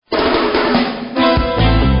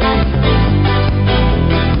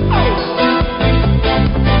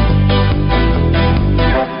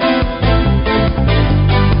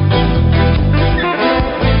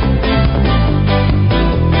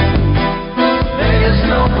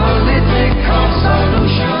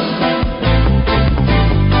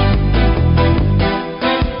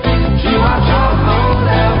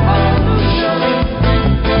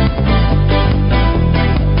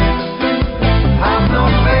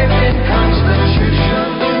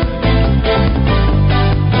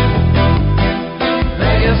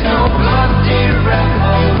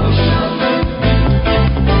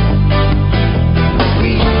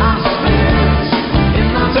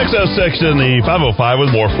in the 505 with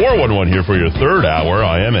more 411 here for your third hour.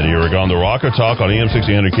 I am Eddie Aragon, the Rocker Talk on AM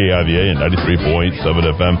 1600 KIVA and 93.7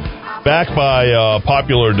 FM. Back by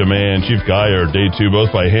popular demand, Chief Geier, day two, both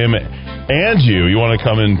by him and you. You want to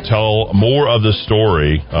come and tell more of the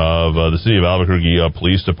story of the City of Albuquerque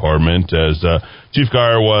Police Department as Chief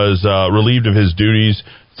Geier was relieved of his duties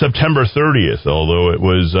September 30th, although it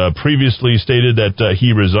was previously stated that he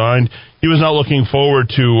resigned. He was not looking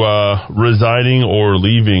forward to resigning or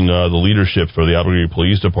leaving the leadership for the Albuquerque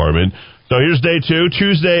Police Department. So here's day two,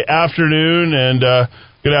 Tuesday afternoon, and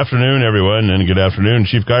good afternoon, everyone, and good afternoon.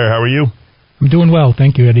 Chief Geier, how are you? I'm doing well.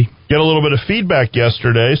 Thank you, Eddie. Get a little bit of feedback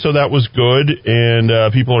yesterday, so that was good,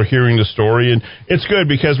 and people are hearing the story, and it's good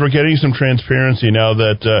because we're getting some transparency now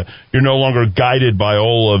that you're no longer guided by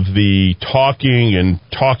all of the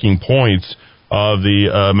talking points of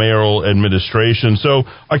the mayoral administration. So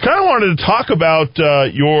I kind of wanted to talk about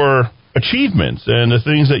your achievements and the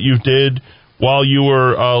things that you did while you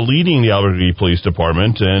were leading the Albuquerque Police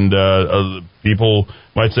Department, and people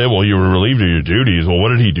might say, well, you were relieved of your duties. Well,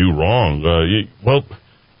 what did he do wrong?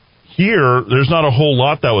 Here, there's not a whole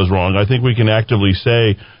lot that was wrong. I think we can actively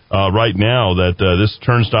say right now that this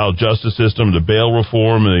turnstile justice system, the bail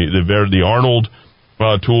reform, the Arnold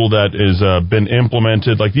tool that has been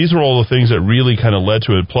implemented, like these are all the things that really kind of led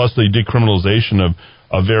to it, plus the decriminalization of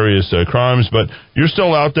various crimes. But you're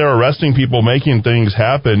still out there arresting people, making things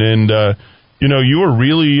happen, and you were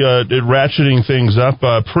really ratcheting things up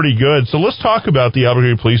pretty good. So let's talk about the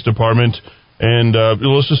Albuquerque Police Department, and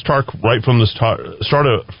let's just start right from the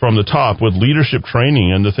from the top with leadership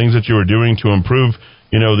training and the things that you were doing to improve,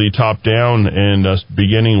 the top down and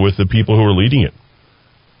beginning with the people who were leading it.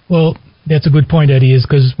 Well, that's a good point, Eddie, is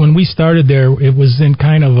because when we started there, it was in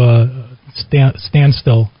kind of a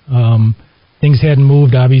standstill. Things hadn't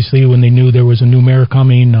moved, obviously, when they knew there was a new mayor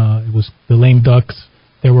coming. It was the lame ducks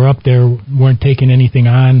that were up there weren't taking anything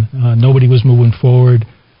on. Nobody was moving forward.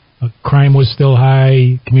 Crime was still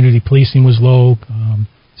high. Community policing was low.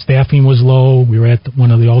 Staffing was low. We were at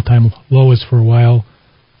one of the all-time lowest for a while.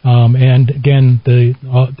 And again,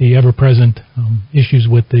 the ever-present issues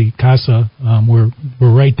with the CASA were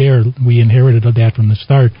right there. We inherited that from the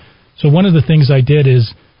start. So one of the things I did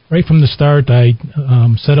is, right from the start, I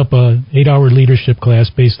set up a 8-hour leadership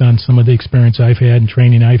class based on some of the experience I've had and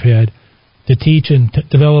training I've had to teach and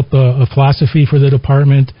develop a philosophy for the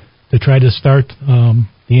department, to try to start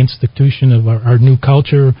the institution of our new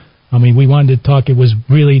culture. I mean, we wanted to talk, it was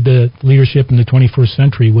really the leadership in the 21st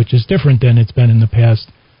century, which is different than it's been in the past.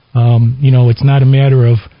 It's not a matter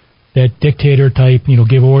of that dictator type,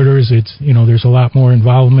 give orders. It's, there's a lot more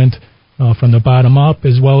involvement from the bottom up,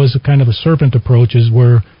 as well as a kind of a servant approach, is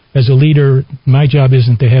where, as a leader, my job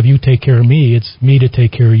isn't to have you take care of me, it's me to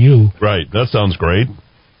take care of you. Right, that sounds great.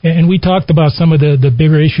 And we talked about some of the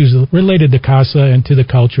bigger issues related to CASA and to the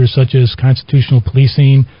culture, such as constitutional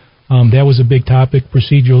policing. That was a big topic,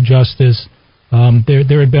 procedural justice.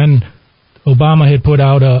 There had been, Obama had put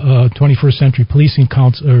out a 21st Century Policing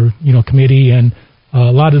Council, committee, and a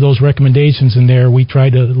lot of those recommendations in there we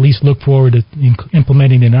tried to at least look forward to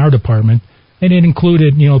implementing in our department. And it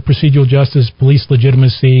included, procedural justice, police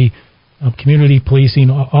legitimacy, community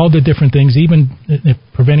policing, all the different things, even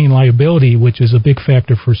preventing liability, which is a big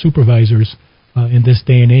factor for supervisors in this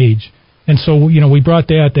day and age. And so, we brought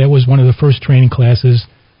that. That was one of the first training classes.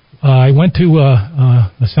 I went to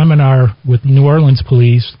a seminar with New Orleans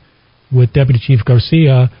Police with Deputy Chief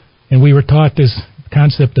Garcia, and we were taught this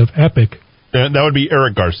concept of EPIC. That would be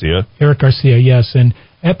Eric Garcia. Eric Garcia, yes. And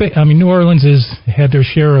EPIC, New Orleans had their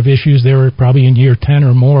share of issues. They were probably in year 10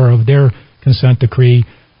 or more of their consent decree.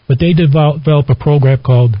 But they developed a program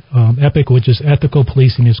called EPIC, which is Ethical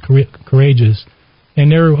Policing is Courageous.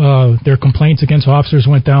 And their complaints against officers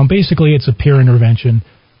went down. Basically, it's a peer intervention.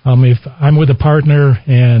 If I'm with a partner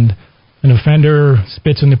and an offender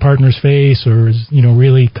spits in the partner's face or is,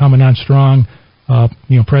 really coming on strong,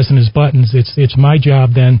 pressing his buttons, it's my job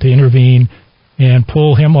then to intervene and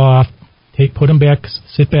pull him off, put him back,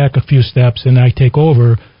 sit back a few steps, and I take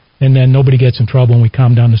over, and then nobody gets in trouble and we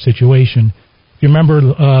calm down the situation. If you remember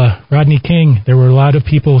Rodney King, there were a lot of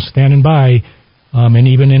people standing by, and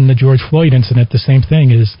even in the George Floyd incident, the same thing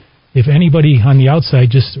is, if anybody on the outside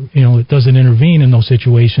just, doesn't intervene in those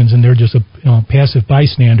situations and they're just a passive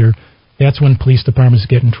bystander, that's when police departments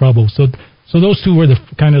get in trouble. So those two were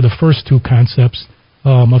the first two concepts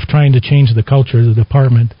of trying to change the culture of the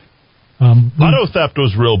department. Auto theft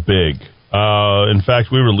was real big. In fact,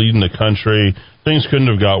 we were leading the country. Things couldn't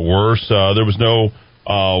have got worse. There was no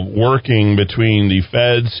working between the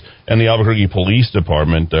feds and the Albuquerque Police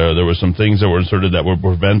Department. There were some things that were inserted that would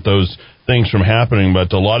prevent those things from happening,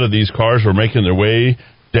 but a lot of these cars were making their way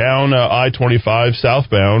down I-25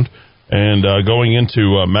 southbound and going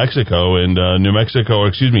into Mexico. And New Mexico,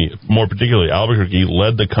 more particularly Albuquerque,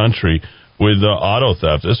 led the country with auto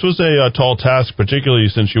theft. This was a tall task, particularly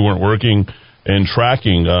since you weren't working and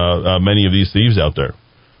tracking many of these thieves out there.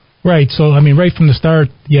 Right. So, right from the start,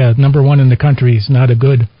 number one in the country is not a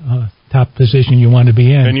good top position you want to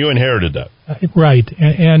be in. And you inherited that. Right.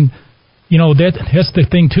 And that's the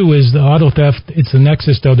thing, too, is the auto theft, it's the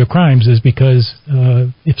nexus to other crimes, is because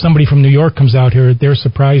if somebody from New York comes out here, they're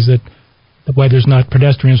surprised that why there's not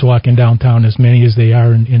pedestrians walking downtown as many as they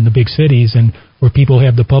are in the big cities and where people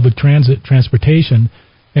have the public transportation.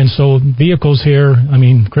 And so vehicles here,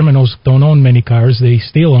 criminals don't own many cars. They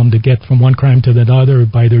steal them to get from one crime to the other,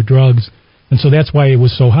 buy their drugs. And so that's why it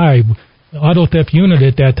was so high. The auto theft unit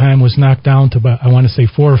at that time was knocked down to about, 4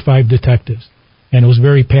 or 5 detectives. And it was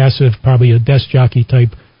very passive, probably a desk jockey type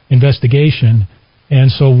investigation. And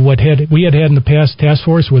so we had in the past task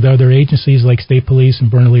force with other agencies like State Police and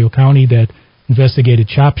Bernalillo County that investigated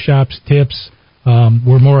chop shops, tips,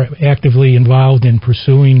 were more actively involved in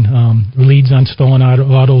pursuing leads on stolen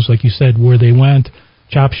autos, like you said, where they went,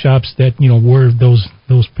 chop shops that, where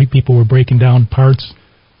those people were breaking down parts,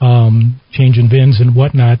 changing VINs and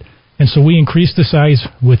whatnot. And so we increased the size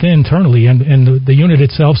internally, and the unit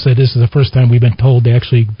itself said this is the first time we've been told to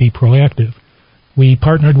actually be proactive. We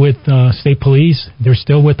partnered with State Police. They're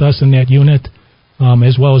still with us in that unit,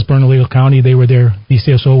 as well as Bernalillo County. They were there.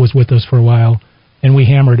 BCSO was with us for a while, and we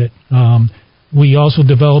hammered it. We also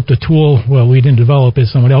developed a tool. Well, we didn't develop it,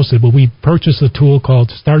 someone else did, but we purchased a tool called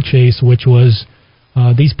Star Chase, which was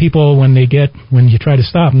these people, when you try to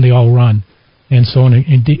stop them, they all run. And so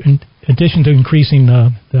in addition to increasing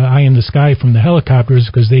the eye in the sky from the helicopters,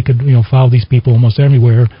 because they could follow these people almost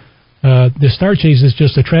everywhere, the Star Chase is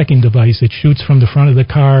just a tracking device. It shoots from the front of the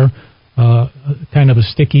car, kind of a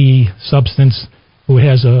sticky substance. It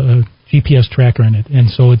has a GPS tracker in it, and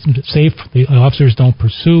so it's safe. The officers don't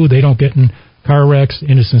pursue. They don't get in car wrecks.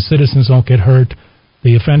 Innocent citizens don't get hurt.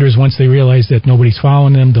 The offenders, once they realize that nobody's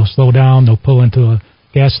following them, they'll slow down. They'll pull into a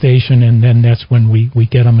gas station, and then that's when we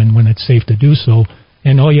get them, and when it's safe to do so.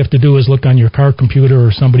 And all you have to do is look on your car computer,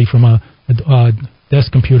 or somebody from a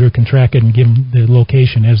desk computer can track it and give them the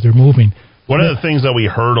location as they're moving. One of the things that we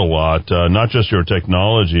heard a lot, not just your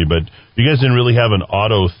technology, but you guys didn't really have an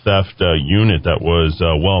auto theft unit that was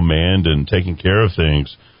well-manned and taking care of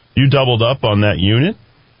things. You doubled up on that unit?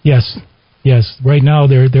 Yes. Right now,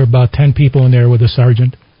 there are about 10 people in there with a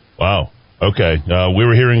sergeant. Wow. Okay. We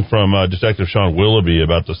were hearing from Detective Sean Willoughby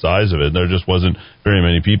about the size of it. There just wasn't very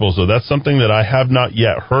many people. So that's something that I have not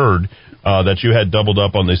yet heard, that you had doubled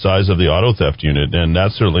up on the size of the auto theft unit, and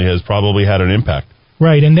that certainly has probably had an impact.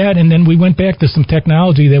 Right, and then we went back to some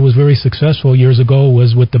technology that was very successful years ago,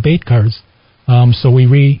 was with the bait cars. So we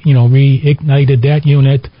reignited that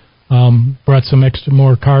unit, brought some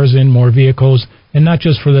more cars in, more vehicles, and not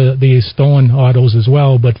just for the stolen autos as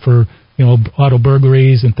well, but for auto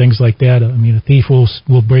burglaries and things like that. A thief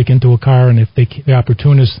will break into a car, and if the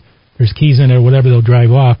opportunist, there's keys in it or whatever, they'll drive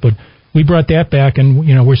off. But we brought that back, and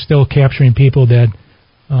we're still capturing people that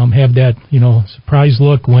have that surprise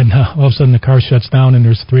look when all of a sudden the car shuts down and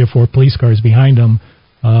there's 3 or 4 police cars behind them.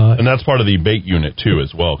 And that's part of the bait unit too,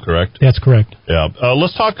 as well, correct? That's correct. Yeah.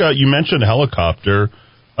 Let's talk. You mentioned helicopter.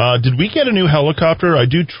 Did we get a new helicopter? I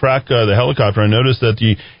do track the helicopter. I noticed that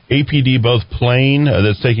the APD, both plane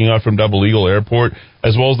that's taking off from Double Eagle Airport,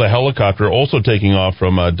 as well as the helicopter also taking off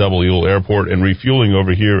from Double Eagle Airport and refueling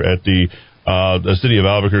over here at the city of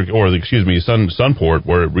Albuquerque, or Sunport,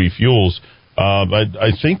 where it refuels.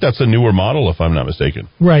 I think that's a newer model, if I'm not mistaken.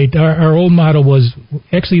 Right. Our old model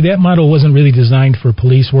that model wasn't really designed for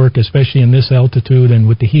police work, especially in this altitude and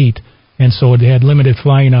with the heat. And so it had limited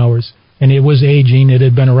flying hours. And it was aging. It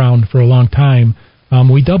had been around for a long time.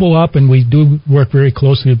 We double up, and we do work very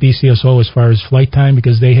closely with BCSO as far as flight time,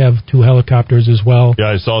 because they have 2 helicopters as well.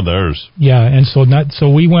 Yeah, I saw theirs. Yeah, and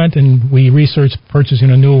so we went and we researched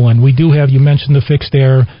purchasing a new one. We do have, you mentioned the fixed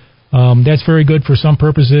air. That's very good for some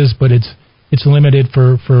purposes, but it's limited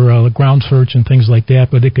for ground search and things like that,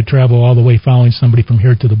 but it could travel all the way following somebody from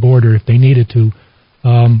here to the border if they needed to,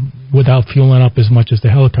 without fueling up as much as the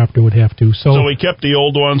helicopter would have to. So we kept the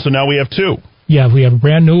old one, so now we have 2. Yeah, we have a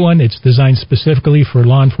brand new one. It's designed specifically for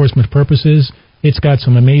law enforcement purposes. It's got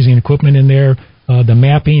some amazing equipment in there. The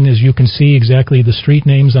mapping, as you can see, exactly the street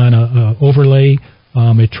names on a overlay.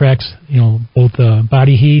 It tracks, both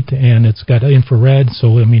body heat, and it's got infrared,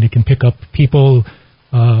 so it can pick up people.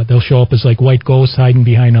 They'll show up as like white ghosts hiding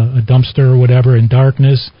behind a dumpster or whatever in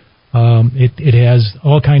darkness. It has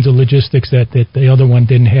all kinds of logistics that the other one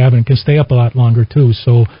didn't have, and can stay up a lot longer too.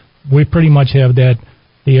 So we pretty much have that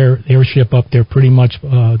the airship up there pretty much,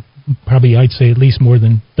 probably I'd say at least more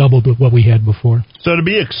than doubled what we had before. So to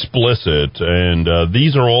be explicit, and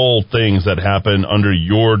these are all things that happen under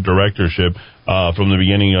your directorship from the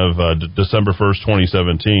beginning of December 1st,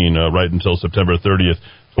 2017, right until September 30th,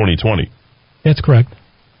 2020. That's correct.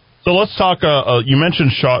 So let's talk, you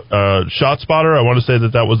mentioned ShotSpotter. I want to say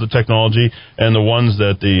that was the technology, and the ones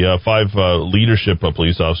that the five leadership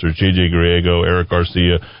police officers, J.J. Griego, Eric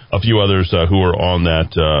Garcia, a few others who were on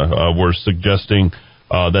that, were suggesting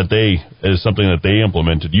that is something that they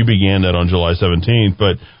implemented. You began that on July 17th,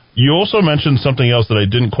 but you also mentioned something else that I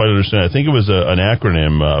didn't quite understand. I think it was an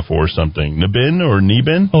acronym for something. NIBIN or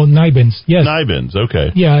NIBIN? Oh, NIBINs, yes. NIBINs,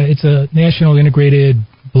 okay. Yeah, it's a National Integrated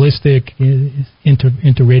Ballistic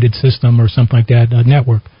Integrated System or something like that,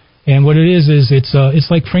 network. And what it is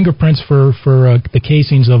it's like fingerprints for the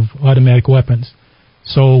casings of automatic weapons.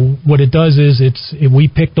 So what it does is if we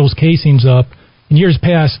pick those casings up, in years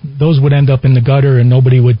past, those would end up in the gutter and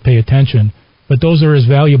nobody would pay attention. But those are as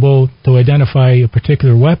valuable to identify a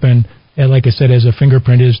particular weapon, like I said, as a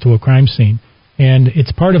fingerprint is to a crime scene. And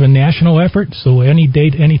it's part of a national effort. So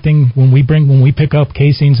anything when we pick up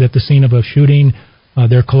casings at the scene of a shooting,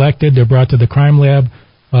 they're collected, they're brought to the crime lab.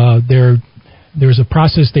 There's a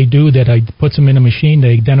process they do that puts them in a machine.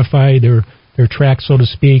 They identify their track, so to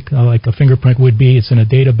speak, like a fingerprint would be. It's in a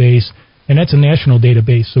database, and that's a national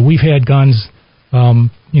database. So we've had guns,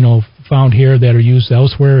 found here that are used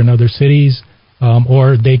elsewhere in other cities,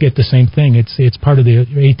 or they get the same thing. It's part of the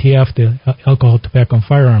ATF, the Alcohol, Tobacco, and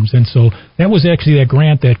Firearms. And so that was actually that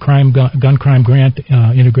grant, that gun crime grant,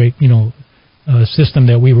 integrate, system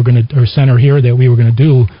that we were going to, or center here that we were going to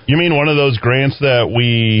do. You mean one of those grants that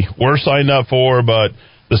we were signed up for, but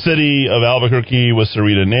the city of Albuquerque with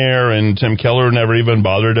Sarita Nair and Tim Keller never even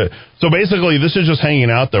bothered it? So basically, this is just hanging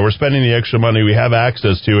out there. We're spending the extra money. We have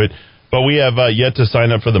access to it, but we have yet to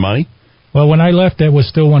sign up for the money? Well, when I left, that was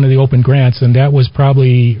still one of the open grants, and that was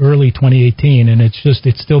probably early 2018, and it's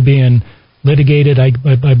still being litigated,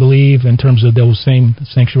 I believe, in terms of those same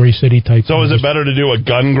sanctuary city type. So is it better to do a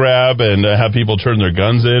gun grab and have people turn their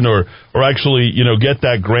guns in, or actually, get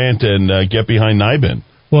that grant and get behind NIBIN?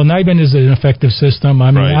 Well, NIBIN is an effective system.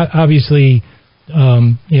 I mean, right. Obviously,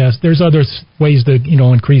 yes, there's other ways to,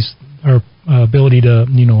 increase our ability to,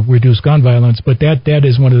 reduce gun violence, but that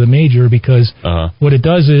is one of the major, because what it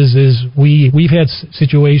does is we've had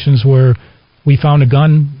situations where we found a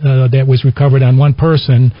gun that was recovered on one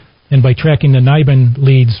person, and by tracking the NIBIN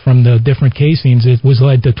leads from the different casings, it was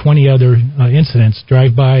led to 20 other incidents,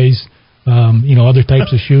 drive-bys, other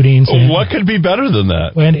types of shootings. What could be better than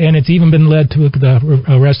that? And it's even been led to the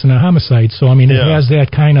arrest in a homicide. So, I mean, it has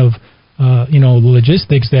that kind of,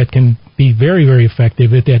 logistics that can be very, very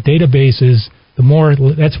effective. If that database is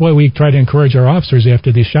that's why we try to encourage our officers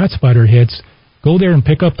after the ShotSpotter hits, go there and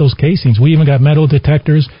pick up those casings. We even got metal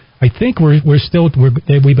detectors. I think we've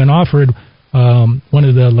been offered one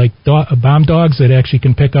of the bomb dogs that actually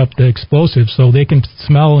can pick up the explosives, so they can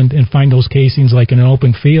smell and find those casings like in an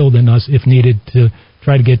open field, and us, if needed, to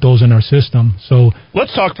try to get those in our system. So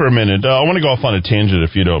let's talk for a minute. I want to go off on a tangent,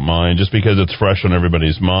 if you don't mind, just because it's fresh on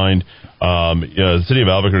everybody's mind. The city of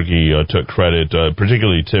Albuquerque took credit,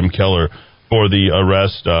 particularly Tim Keller, for the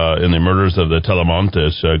arrest and the murders of the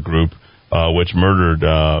Telemontes group, which murdered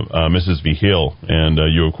Mrs. Vigil. And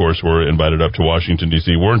you, of course, were invited up to Washington,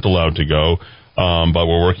 D.C., weren't allowed to go, but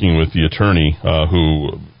we're working with the attorney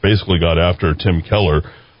who basically got after Tim Keller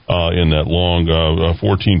in that long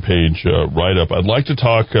 14-page write-up. I'd like to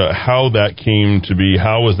talk how that came to be,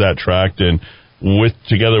 how was that tracked, and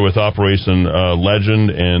together with Operation Legend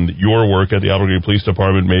and your work at the Albuquerque Police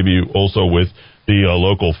Department, maybe also with the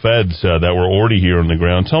local feds that were already here on the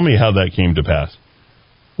ground. Tell me how that came to pass.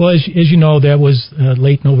 Well, as you know, that was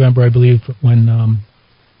late November, I believe, when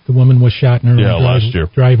the woman was shot in her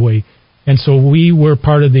driveway. And so we were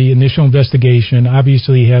part of the initial investigation,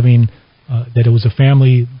 obviously having that it was a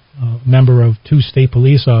family member of two state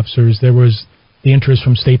police officers. There was the interest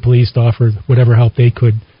from state police to offer whatever help they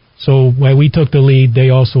could. So while we took the lead, they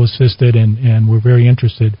also assisted and were very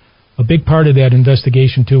interested. A big part of that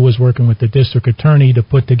investigation, too, was working with the district attorney to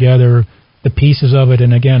put together the pieces of it.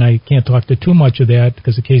 And again, I can't talk to too much of that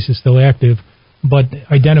because the case is still active, but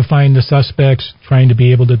identifying the suspects, trying to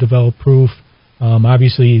be able to develop proof.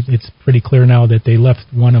 Obviously, it's pretty clear now that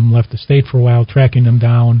one of them left the state for a while, tracking them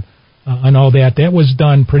down, and all that. That was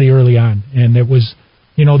done pretty early on. And it was,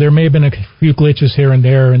 there may have been a few glitches here and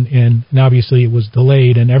there, and obviously it was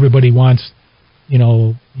delayed, and everybody wants,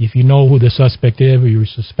 if you know who the suspect is or you're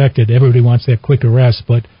suspected, everybody wants that quick arrest,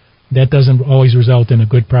 but that doesn't always result in a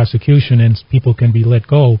good prosecution, and people can be let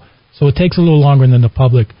go. So it takes a little longer than the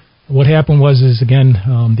public what happened was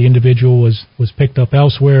the individual was picked up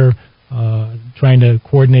elsewhere, trying to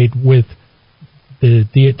coordinate with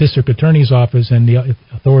the district attorney's office and the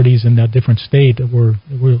authorities in that different state were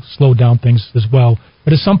slowed down things as well.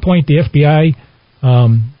 But at some point, the FBI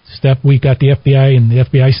we got the FBI, and the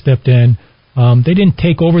FBI stepped in. They didn't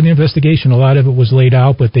take over the investigation. A lot of it was laid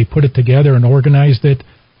out, but they put it together and organized it.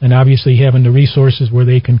 And obviously having the resources where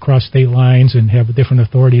they can cross state lines and have a different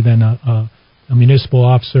authority than a municipal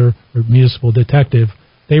officer or municipal detective,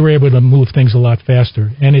 they were able to move things a lot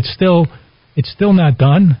faster. And it's still not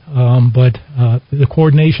done, but the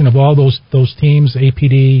coordination of all those teams,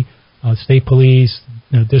 APD, state police,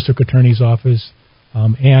 district attorney's office,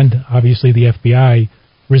 and obviously the FBI,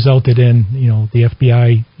 resulted in the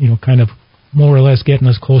FBI kind of more or less getting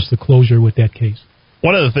us close to closure with that case.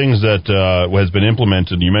 One of the things that has been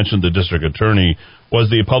implemented, you mentioned the district attorney, was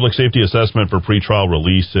the public safety assessment for pretrial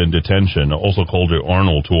release and detention, also called the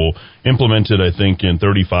Arnold tool, implemented, I think, in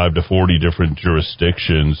 35 to 40 different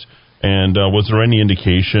jurisdictions. And was there any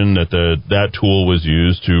indication that that tool was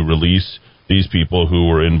used to release these people who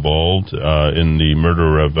were involved in the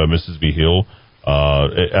murder of Mrs. V. Hill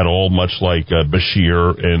at all, much like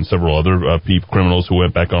Bashir and several other criminals who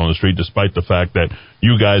went back on the street, despite the fact that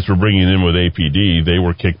you guys were bringing in with APD, they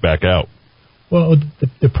were kicked back out? Well,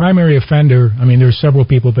 the primary offender, there's several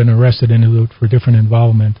people have been arrested for different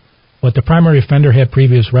involvement, but the primary offender had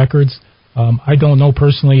previous records. I don't know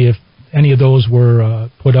personally if any of those were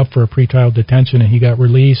put up for a pretrial detention and he got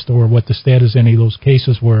released, or what the status of any of those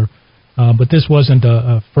cases were. But this wasn't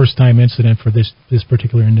a first-time incident for this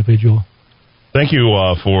particular individual. Thank you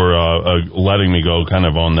for letting me go kind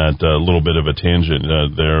of on that little bit of a tangent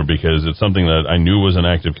there, because it's something that I knew was an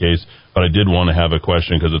active case, but I did want to have a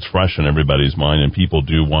question because it's fresh in everybody's mind, and people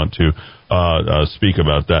do want to speak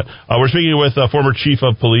about that. We're speaking with former chief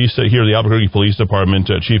of police here at the Albuquerque Police Department,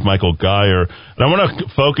 Chief Michael Geier, and I want to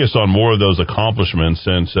focus on more of those accomplishments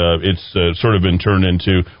since it's sort of been turned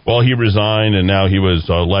into, well, he resigned and now he was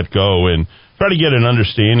let go, and try to get an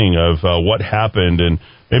understanding of what happened and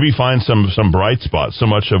maybe find some bright spots. So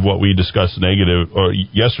much of what we discussed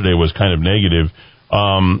yesterday was kind of negative.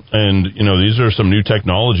 And, these are some new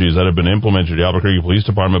technologies that have been implemented at the Albuquerque Police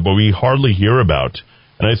Department, but we hardly hear about.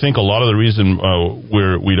 And I think a lot of the reason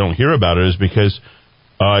we don't hear about it is because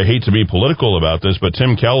I hate to be political about this, but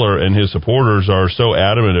Tim Keller and his supporters are so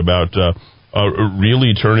adamant about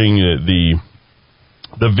really turning the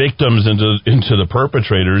victims into the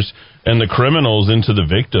perpetrators and the criminals into the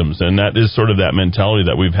victims. And that is sort of that mentality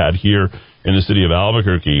that we've had here in the city of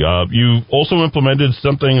Albuquerque. You also implemented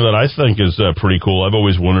something that I think is pretty cool. I've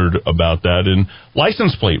always wondered about that, in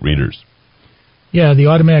license plate readers. Yeah, the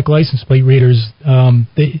automatic license plate readers,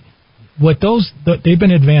 they've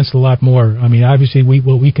been advanced a lot more. Obviously,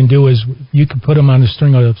 what we can do is you can put them on a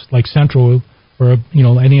string of like Central or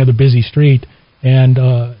any other busy street,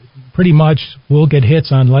 and pretty much we'll get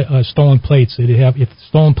hits on stolen plates. If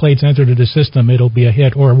stolen plates enter into the system, it'll be a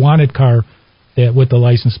hit, or a wanted car that with the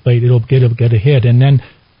license plate, it'll get a hit. And then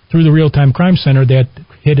through the real-time crime center, that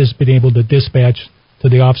hit has been able to dispatch to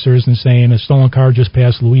the officers and saying a stolen car just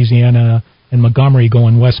passed Louisiana and Montgomery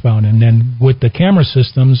going westbound. And then with the camera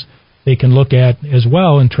systems, they can look at as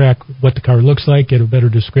well and track what the car looks like, get a better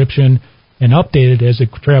description, and update it as it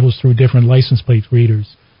travels through different license plate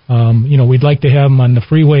readers. We'd like to have them on the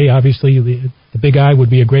freeway. Obviously, the Big I would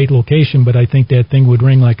be a great location, but I think that thing would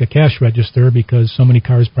ring like a cash register because so many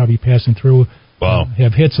cars probably passing through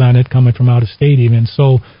have hits on it coming from out of state even.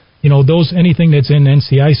 So, anything that's in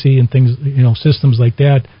NCIC and things, systems like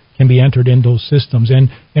that can be entered in those systems.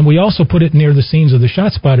 And we also put it near the scenes of the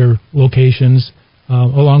ShotSpotter locations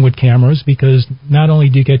along with cameras, because not only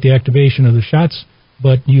do you get the activation of the shots,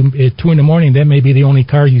 but at 2 a.m, that may be the only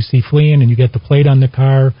car you see fleeing, and you get the plate on the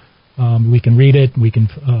car. We can read it. We can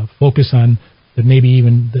focus on maybe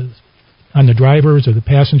even on the drivers or the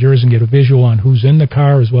passengers and get a visual on who's in the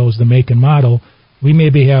car as well as the make and model. We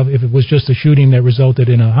maybe have, if it was just a shooting that resulted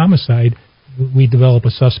in a homicide, we develop a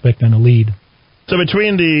suspect and a lead. So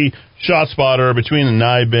between the ShotSpotter, between the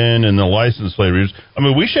NIBIN and the license plate readers,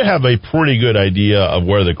 we should have a pretty good idea of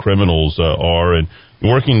where the criminals are, and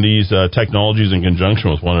working these technologies in conjunction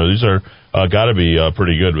with one another. These are got to be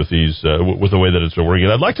pretty good with these with the way that it's working.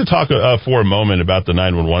 I'd like to talk for a moment about the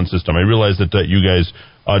 911 system. I realize that you guys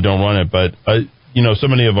don't run it, but so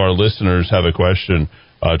many of our listeners have a question,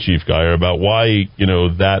 Chief Geier, about why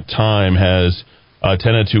that time has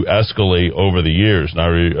tended to escalate over the years.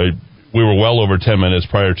 Now, we were well over 10 minutes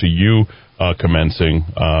prior to you commencing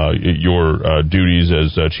your duties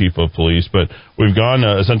as chief of police, but we've gone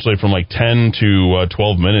essentially from like 10 to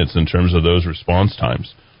 12 minutes in terms of those response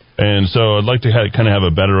times. And so I'd like to kind of have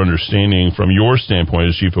a better understanding from your standpoint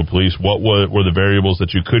as chief of police, what were the variables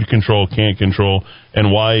that you could control, can't control,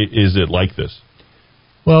 and why is it like this?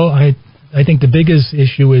 Well, I think the biggest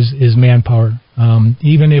issue is manpower.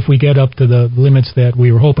 Even if we get up to the limits that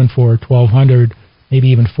we were hoping for, 1,200, maybe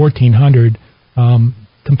even 1,400,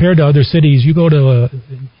 compared to other cities, you go to a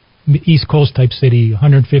East Coast type city,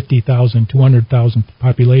 150,000, 200,000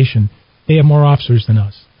 population, they have more officers than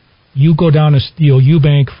us. You go down a Steel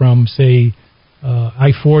Eubank from, say,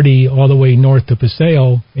 I-40 all the way north to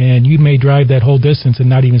Paseo, and you may drive that whole distance and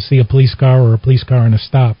not even see a police car or a police car in a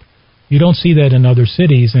stop. You don't see that in other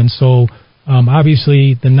cities, and so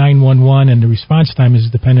obviously the 911 and the response time is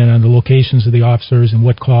dependent on the locations of the officers and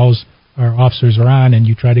what calls our officers are on, and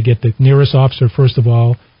you try to get the nearest officer first of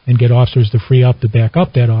all and get officers to free up to back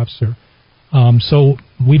up that officer. So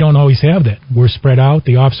we don't always have that. We're spread out.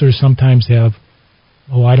 The officers sometimes have,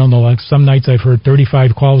 I don't know, like some nights I've heard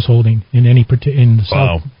 35 calls holding in the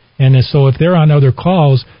South. And so if they're on other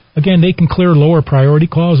calls, again, they can clear lower priority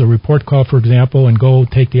calls, a report call, for example, and go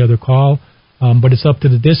take the other call. But it's up to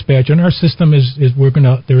the dispatcher. And our system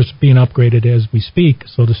there's being upgraded as we speak,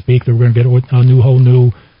 so to speak. We're going to get a whole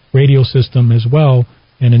new radio system as well,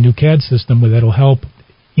 and a new CAD system that'll help,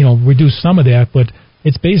 reduce some of that. But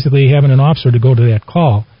it's basically having an officer to go to that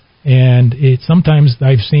call. And sometimes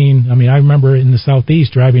I've seen, I remember in the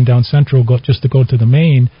Southeast driving down Central just to go to the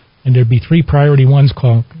main, and there'd be 3 priority ones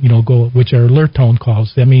which are alert tone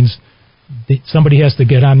calls. That means somebody has to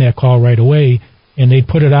get on that call right away, and they'd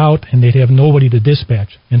put it out, and they'd have nobody to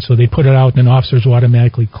dispatch. And so they put it out, and officers will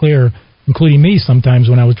automatically clear, including me sometimes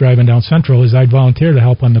when I was driving down Central, is I'd volunteer to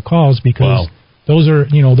help on the calls because those are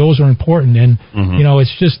important. And,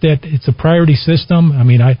 it's just that it's a priority system.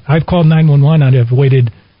 I've called 911. I've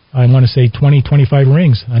waited, I want to say 20, 25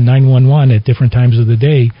 rings on 911 at different times of the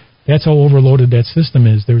day. That's how overloaded that system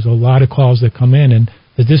is. There's a lot of calls that come in, and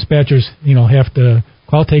the dispatchers,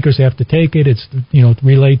 call takers have to take it. It's,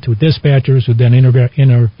 relayed to dispatchers who then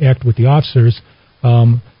interact with the officers.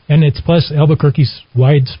 And it's plus Albuquerque's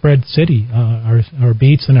widespread city. Our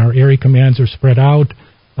beats and our area commands are spread out.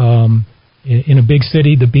 In a big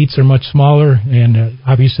city, the beats are much smaller, and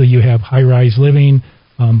obviously you have high-rise living,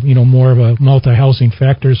 more of a multi-housing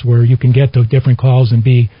factors where you can get to different calls and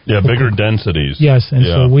be... Yeah, bigger densities. Yes, and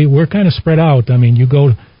so we're kind of spread out. You go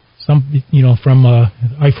from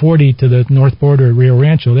I-40 to the north border of Rio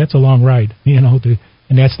Rancho, that's a long ride,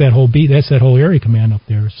 and that's that whole beat, that's that whole area command up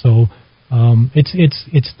there. So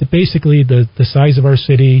it's basically the size of our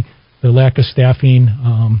city, the lack of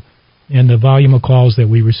staffing, and the volume of calls that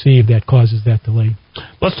we receive that causes that delay.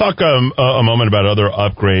 Let's talk a moment about other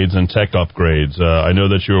upgrades and tech upgrades. I know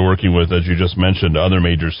that you were working with, as you just mentioned, other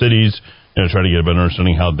major cities, try to get a better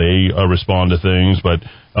understanding how they respond to things. But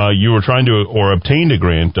you were trying to, or obtained a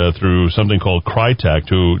grant through something called Crytek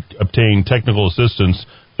to obtain technical assistance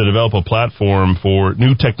to develop a platform for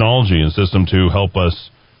new technology and system to help us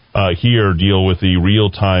here deal with the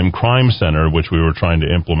real-time crime center, which we were trying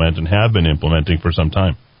to implement and have been implementing for some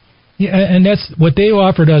time. Yeah, and that's what they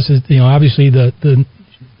offered us is, obviously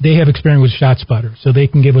they have experience with ShotSpotter, so they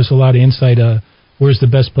can give us a lot of insight where's the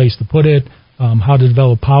best place to put it, how to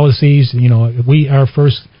develop policies. Our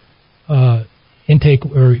first intake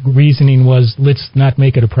or reasoning was let's not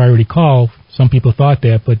make it a priority call. Some people thought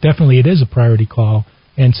that, but definitely it is a priority call.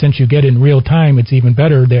 And since you get it in real time, it's even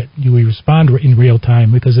better that you respond in real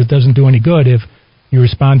time because it doesn't do any good if you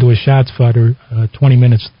respond to a ShotSpotter 20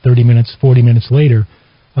 minutes, 30 minutes, 40 minutes later.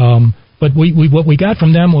 But what we got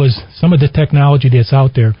from them was some of the technology that's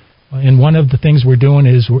out there. And one of the things we're doing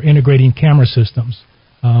is we're integrating camera systems.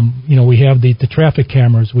 We have the traffic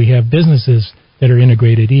cameras. We have businesses that are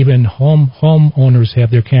integrated. Even homeowners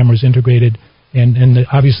have their cameras integrated. And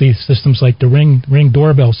obviously systems like the Ring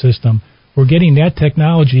doorbell system. We're getting that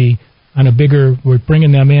technology on we're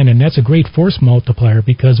bringing them in, and that's a great force multiplier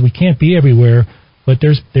because we can't be everywhere. But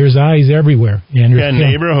there's eyes everywhere. And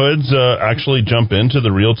neighborhoods actually jump into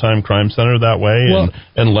the real-time crime center that way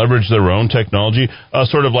and leverage their own technology,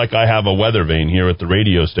 sort of like I have a weather vane here at the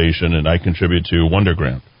radio station and I contribute to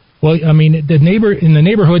Wonderground. Well, in the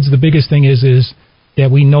neighborhoods, the biggest thing is that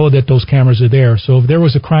we know that those cameras are there. So if there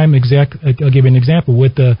was a crime, I'll give you an example.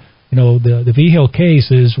 With the V-Hill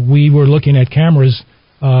case is we were looking at cameras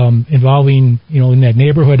involving, in that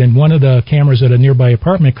neighborhood, and one of the cameras at a nearby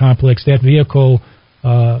apartment complex, that vehicle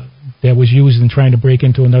that was used in trying to break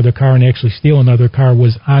into another car and actually steal another car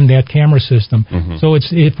was on that camera system. Mm-hmm. So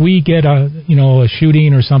if we get a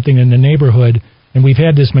shooting or something in the neighborhood, and we've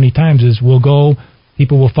had this many times, is we'll go,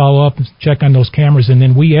 people will follow up, check on those cameras, and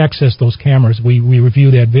then we access those cameras. We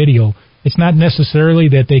review that video. it's not necessarily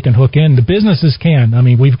that they can hook in. The businesses can. I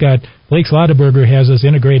mean, we've got Blake's Lotaburger has us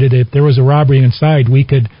integrated. If there was a robbery inside, we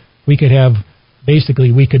could have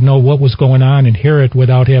basically we could know what was going on and hear it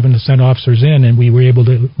without having to send officers in, and we were able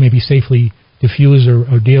to maybe safely diffuse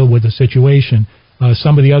or deal with the situation.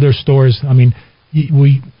 Some of the other stores, I mean,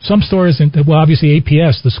 some stores, well, obviously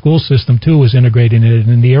APS, the school system too, is integrating it,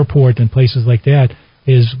 and the airport and places like that.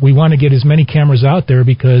 Is we want to get as many cameras out there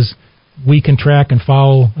because we can track and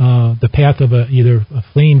follow the path of either a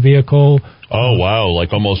fleeing vehicle. Oh, wow,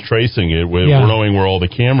 like almost tracing it with knowing where all the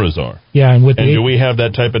cameras are. Yeah, and do we have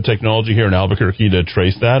that type of technology here in Albuquerque to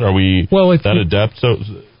trace that? Are we that adept?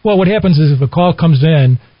 Well, what happens is if a call comes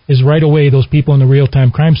in, is right away those people in the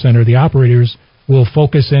real-time crime center, the operators, will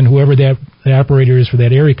focus in whoever the operator is for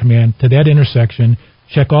that area command to that intersection,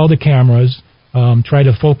 check all the cameras, try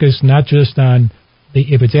to focus not just on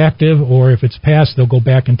if it's active or if it's past, they'll go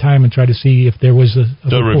back in time and try to see if there was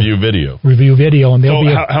a review video.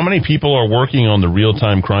 And how many people are working on the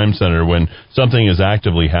real-time crime center when something is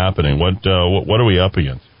actively happening? What are we up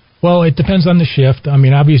against? Well, it depends on the shift. I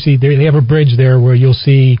mean, obviously they have a bridge there where you'll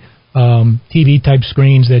see TV type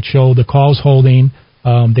screens that show the calls holding.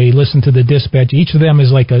 They listen to the dispatch. Each of them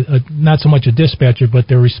is like a not so much a dispatcher, but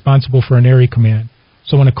they're responsible for an area command.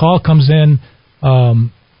 So when a call comes in,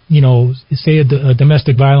 say a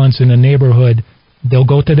domestic violence in a neighborhood, they'll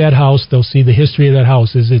go to that house. They'll see the history of that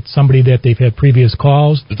house. Is it somebody that they've had previous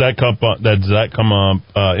calls? Does that come up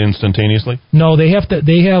instantaneously? No,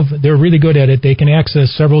 they're really good at it. They can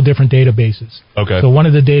access several different databases. Okay. So one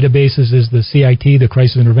of the databases is the CIT, the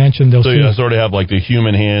Crisis Intervention. So you sort of have like the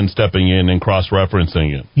human hand stepping in and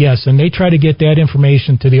cross-referencing it. Yes, and they try to get that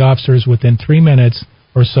information to the officers within 3 minutes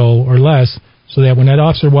or so or less, so that when that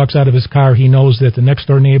officer walks out of his car, he knows that the next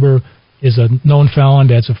door neighbor is a known felon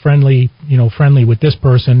that's friendly with this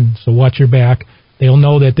person, so watch your back. They'll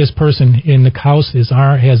know that this person in the house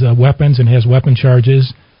has weapons and has weapon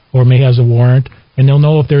charges or may has a warrant, and they'll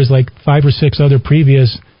know if there's like 5 or 6 other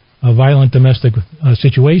previous violent domestic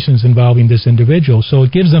situations involving this individual. So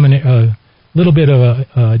it gives them a little bit of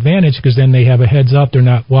a advantage because then they have a heads up. They're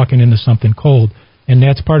not walking into something cold. And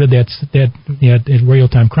that's part of that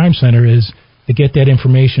real-time crime center is to get that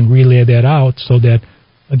information, relay that out so that,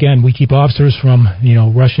 again, we keep officers from,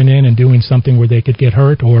 rushing in and doing something where they could get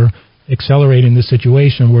hurt or accelerating the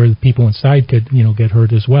situation where the people inside could, get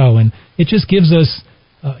hurt as well. And it just gives us,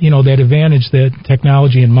 that advantage that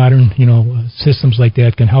technology and modern, systems like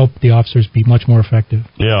that can help the officers be much more effective.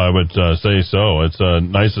 Yeah, I would say so. It's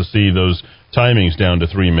nice to see those timings down to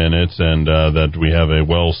 3 minutes and that we have a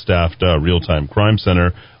well-staffed real-time crime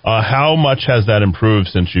center. How much has that improved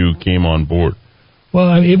since you came on board?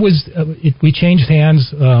 Well, we changed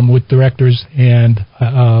hands with directors, and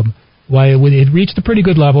it reached a pretty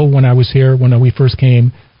good level when I was here, when we first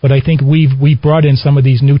came. But I think we brought in some of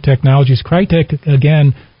these new technologies. Crytek,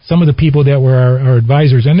 again, some of the people that were our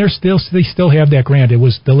advisors, and they still have that grant. It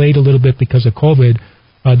was delayed a little bit because of COVID.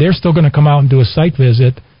 They're still going to come out and do a site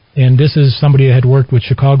visit. And this is somebody that had worked with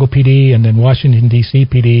Chicago PD and then Washington, D.C.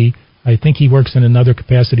 PD. I think he works in another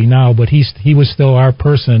capacity now, but he was still our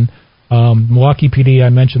person. Milwaukee PD, I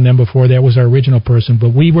mentioned them before. That was our original person.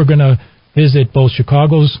 But we were going to visit both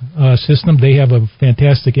Chicago's system. They have a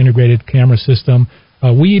fantastic integrated camera system.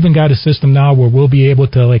 We even got a system now where we'll be able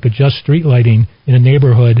to adjust street lighting in a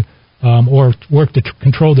neighborhood or work to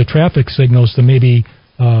control the traffic signals to maybe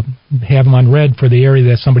have them on red for the area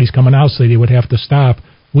that somebody's coming out so they would have to stop.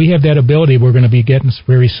 We have that ability we're going to be getting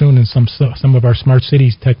very soon in some of our smart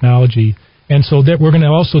cities technology. And so that we're going to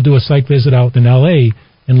also do a site visit out in L.A.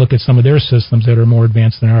 and look at some of their systems that are more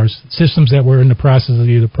advanced than ours, systems that we're in the process of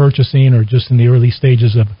either purchasing or just in the early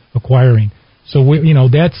stages of acquiring. So,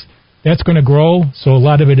 that's going to grow. So a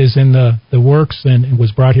lot of it is in the works and it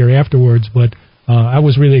was brought here afterwards. But I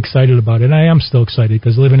was really excited about it. And I am still excited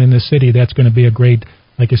because living in this city, that's going to be a great,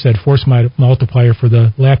 like I said, force multiplier for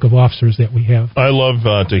the lack of officers that we have. I love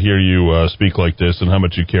to hear you speak like this and how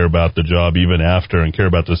much you care about the job even after and care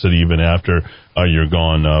about the city even after you're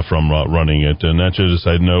gone from running it. And that's just,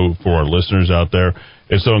 I know for our listeners out there,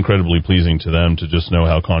 it's so incredibly pleasing to them to just know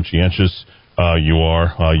how conscientious you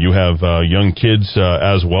are. You have young kids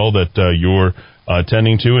as well that you're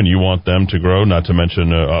tending to, and you want them to grow, not to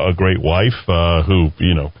mention a great wife who,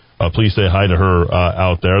 please say hi to her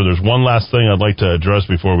out there. There's one last thing I'd like to address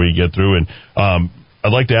before we get through, and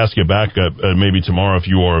I'd like to ask you back maybe tomorrow if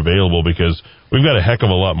you are available, because we've got a heck of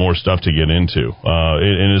a lot more stuff to get into,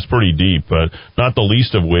 and it's pretty deep, but not the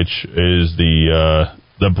least of which is the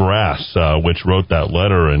brass which wrote that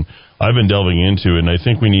letter. And I've been delving into, and I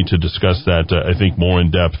think we need to discuss that, I think, more in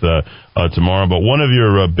depth tomorrow. But one of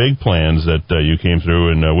your big plans that you came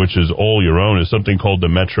through, and which is all your own, is something called the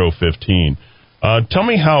Metro 15. Tell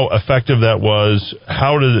me how effective that was,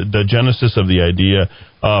 how did the genesis of the idea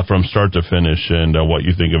from start to finish, and what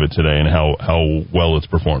you think of it today, and how well it's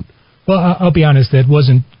performed. Well, I'll be honest, that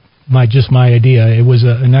wasn't just my idea. It was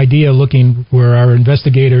an idea looking where our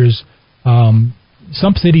investigators,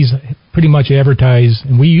 some cities pretty much advertise,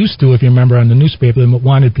 and we used to, if you remember, on the newspaper,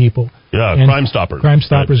 wanted people. Yeah, and Crime Stoppers. Crime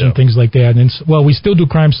Stoppers, right, and things like that. And we still do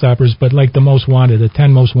Crime Stoppers, but like the most wanted, the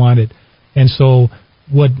 10 most wanted. And so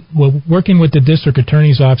working with the district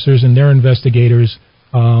attorney's officers and their investigators,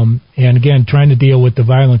 and again, trying to deal with the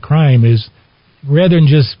violent crime is, rather than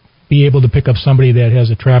just be able to pick up somebody that has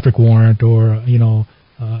a traffic warrant or,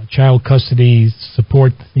 child custody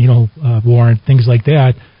support, warrant, things like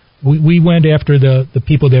that, we went after the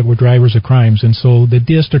people that were drivers of crimes. And so the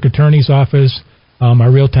district attorney's office,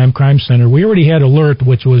 our real-time crime center, we already had alert,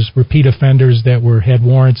 which was repeat offenders that had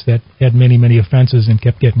warrants that had many, many offenses and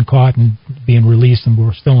kept getting caught and being released and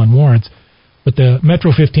were still on warrants. But the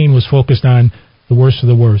Metro 15 was focused on the worst of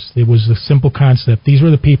the worst. It was a simple concept. These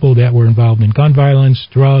were the people that were involved in gun violence,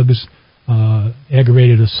 drugs,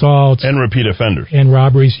 aggravated assaults. And repeat offenders. And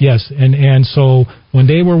robberies, yes. And so when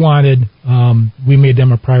they were wanted, we made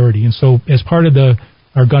them a priority. And so as part of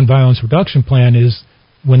our gun violence reduction plan is,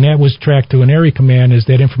 when that was tracked to an area command, is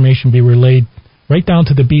that information be relayed right down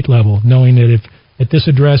to the beat level, knowing that if at this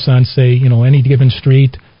address on, say, any given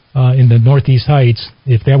street in the Northeast Heights,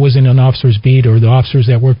 if that was in an officer's beat or the officers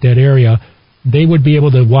that worked that area, they would be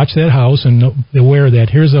able to watch that house and be aware that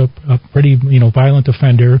here's a pretty, violent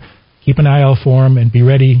offender. Keep an eye out for him and be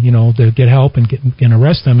ready, to get help and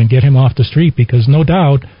arrest them and get him off the street, because no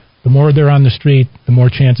doubt the more they're on the street, the more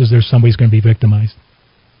chances there's somebody's going to be victimized.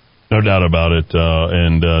 No doubt about it.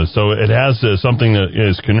 So it has something that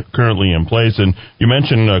is currently in place. And you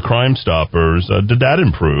mentioned Crime Stoppers. Did that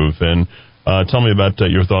improve? And tell me about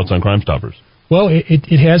your thoughts on Crime Stoppers. Well,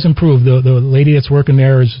 it has improved. The lady that's working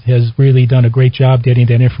there has really done a great job getting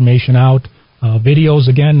that information out. Videos,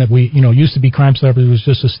 again, that we, used to be Crime Stoppers, was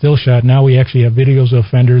just a still shot. Now we actually have videos of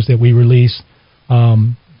offenders that we release,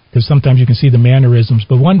 because sometimes you can see the mannerisms.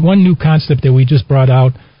 But one new concept that we just brought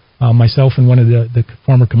out, myself and one of the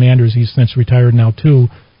former commanders, he's since retired now too,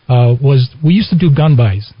 was we used to do gun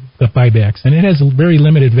buybacks, and it has a very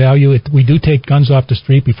limited value. We do take guns off the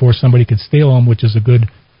street before somebody could steal them, which is a good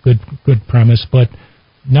premise. But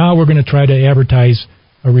now we're going to try to advertise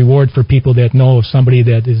a reward for people that know of somebody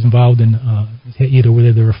that is involved in either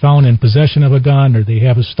whether they're found in possession of a gun, or they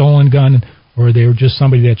have a stolen gun, or they're just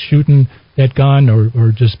somebody that's shooting that gun,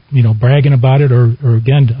 or just bragging about it, or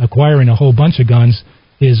again acquiring a whole bunch of guns.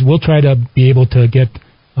 Is we'll try to be able to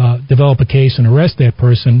develop a case and arrest that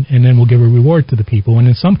person, and then we'll give a reward to the people. And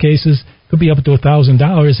in some cases, it could be up to $1,000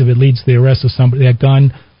 if it leads to the arrest of somebody, that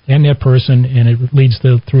gun and that person, and it leads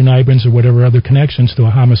to, through NIBINs or whatever other connections, to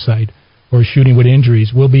a homicide or a shooting with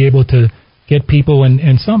injuries. We'll be able to get people, and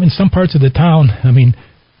in some parts of the town, I mean,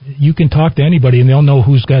 you can talk to anybody and they'll know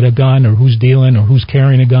who's got a gun or who's dealing or who's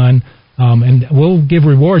carrying a gun. And we'll give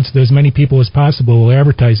rewards to as many people as possible. We'll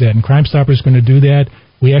advertise that, and Crime Stoppers is going to do that.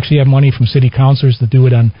 We actually have money from city councilors to do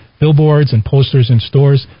it on billboards and posters in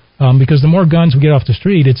stores, because the more guns we get off the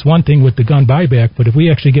street, it's one thing with the gun buyback, but if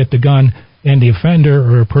we actually get the gun and the offender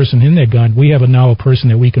or a person in that gun, we have now a person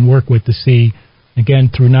that we can work with to see,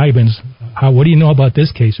 again, through NIBINs, what do you know about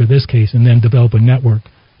this case or this case, and then develop a network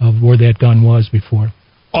of where that gun was before.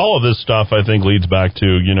 All of this stuff, I think, leads back to,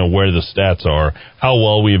 where the stats are, how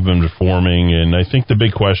well we've been performing. And I think the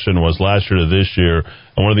big question was last year to this year,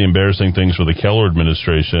 and one of the embarrassing things for the Keller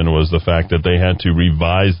administration was the fact that they had to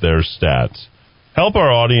revise their stats. Help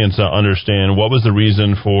our audience understand what was the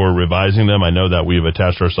reason for revising them. I know that we've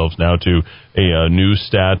attached ourselves now to a new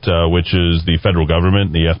stat, which is the federal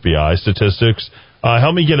government, the FBI statistics.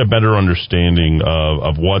 Help me get a better understanding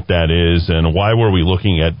of what that is, and why were we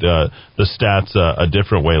looking at the stats a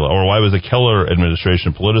different way, or why was the Keller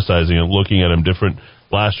administration politicizing it, looking at them different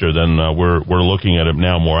last year than we're looking at it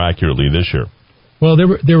now more accurately this year? Well,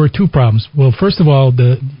 there were two problems. Well, first of all,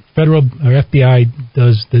 the federal or FBI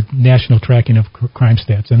does the national tracking of crime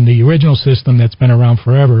stats, and the original system that's been around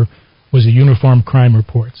forever was the Uniform Crime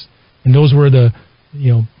Reports, and those were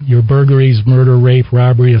your burglaries, murder, rape,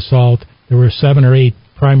 robbery, assault. There were 7 or 8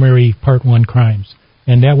 primary Part 1 crimes,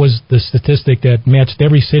 and that was the statistic that matched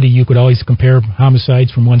every city. You could always compare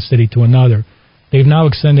homicides from one city to another. They've now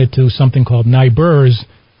extended to something called NIBIRs,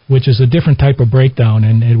 which is a different type of breakdown,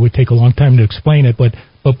 and it would take a long time to explain it. But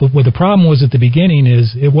what the problem was at the beginning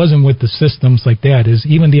is it wasn't with the systems like that. Is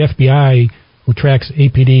even the FBI, who tracks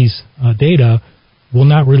APD's data, will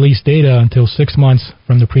not release data until 6 months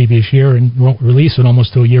from the previous year and won't release it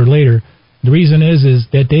almost till a year later. The reason is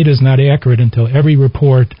that data is not accurate until every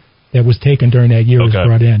report that was taken during that year is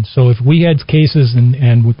brought in. So if we had cases,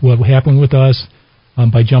 and what happened with us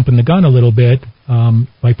by jumping the gun a little bit,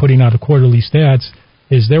 by putting out a quarterly stats,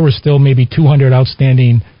 is there were still maybe 200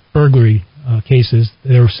 outstanding burglary cases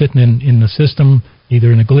that were sitting in the system,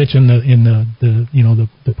 either in a glitch in the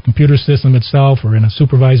computer system itself or in a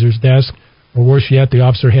supervisor's desk, or worse yet, the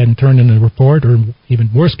officer hadn't turned in the report, or even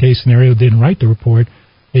worst case scenario, didn't write the report,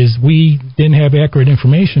 is we didn't have accurate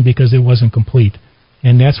information because it wasn't complete.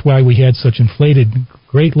 And that's why we had such inflated,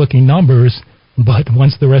 great-looking numbers, but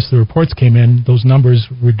once the rest of the reports came in, those numbers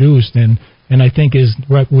reduced. And I think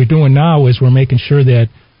what we're doing now is we're making sure that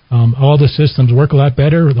all the systems work a lot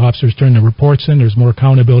better. The officers turn the reports in. There's more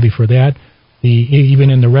accountability for that. Even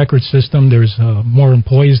in the record system, there's more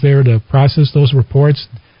employees there to process those reports.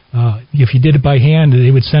 If you did it by hand, they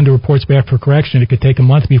would send the reports back for correction. It could take a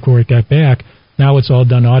month before it got back. Now it's all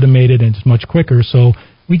done automated and it's much quicker. So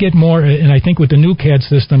we get more, and I think with the new CAD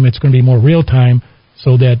system, it's going to be more real time,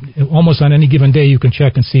 so that almost on any given day you can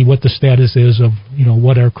check and see what the status is of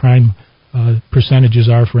what our crime percentages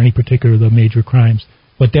are for any particular of the major crimes.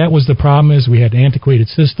 But that was the problem, is we had an antiquated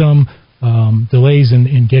system, delays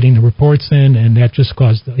in getting the reports in, and that just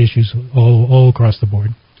caused issues all across the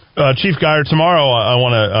board. Chief Geier, tomorrow I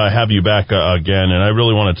want to have you back again, and I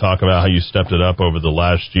really want to talk about how you stepped it up over the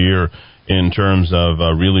last year in terms of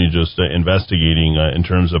really just investigating in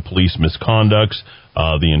terms of police misconducts.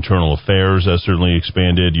 The internal affairs certainly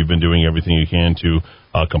expanded. You've been doing everything you can to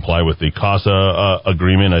comply with the CASA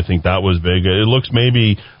agreement. I think that was big. It looks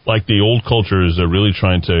maybe like the old culture is really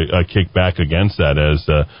trying to kick back against that, as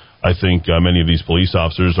I think many of these police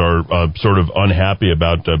officers are sort of unhappy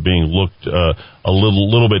about being looked a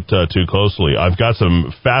little bit too closely. I've got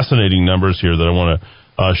some fascinating numbers here that I want to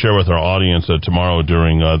share with our audience tomorrow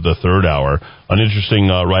during the third hour. An interesting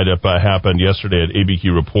write-up happened yesterday at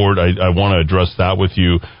ABQ Report. I want to address that with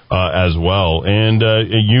you as well. And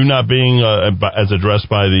you not being as addressed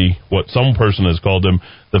by what some person has called him,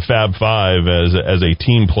 the Fab Five, as a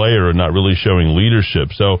team player and not really showing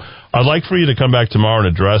leadership. So I'd like for you to come back tomorrow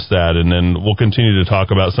and address that, and then we'll continue to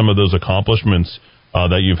talk about some of those accomplishments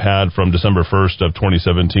that you've had from December 1st of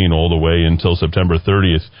 2017 all the way until September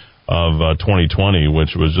 30th of 2020,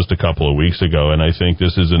 which was just a couple of weeks ago. And I think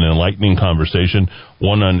this is an enlightening conversation,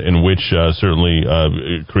 one in which certainly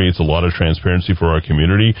creates a lot of transparency for our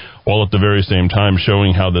community, while at the very same time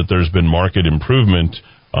showing how that there's been market improvement,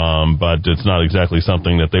 but it's not exactly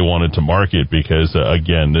something that they wanted to market because,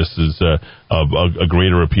 again, this is a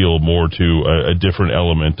greater appeal more to a different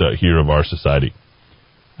element here of our society.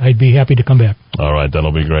 I'd be happy to come back. All right,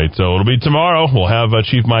 that'll be great. So it'll be tomorrow. We'll have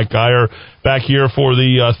Chief Mike Geier back here for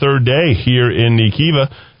the third day here in Kiva.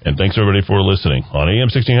 And thanks, everybody, for listening on AM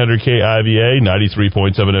 1600 KIVA,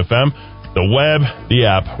 93.7 FM, the web, the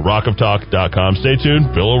app, rockoftalk.com. Stay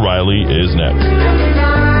tuned. Bill O'Reilly is next.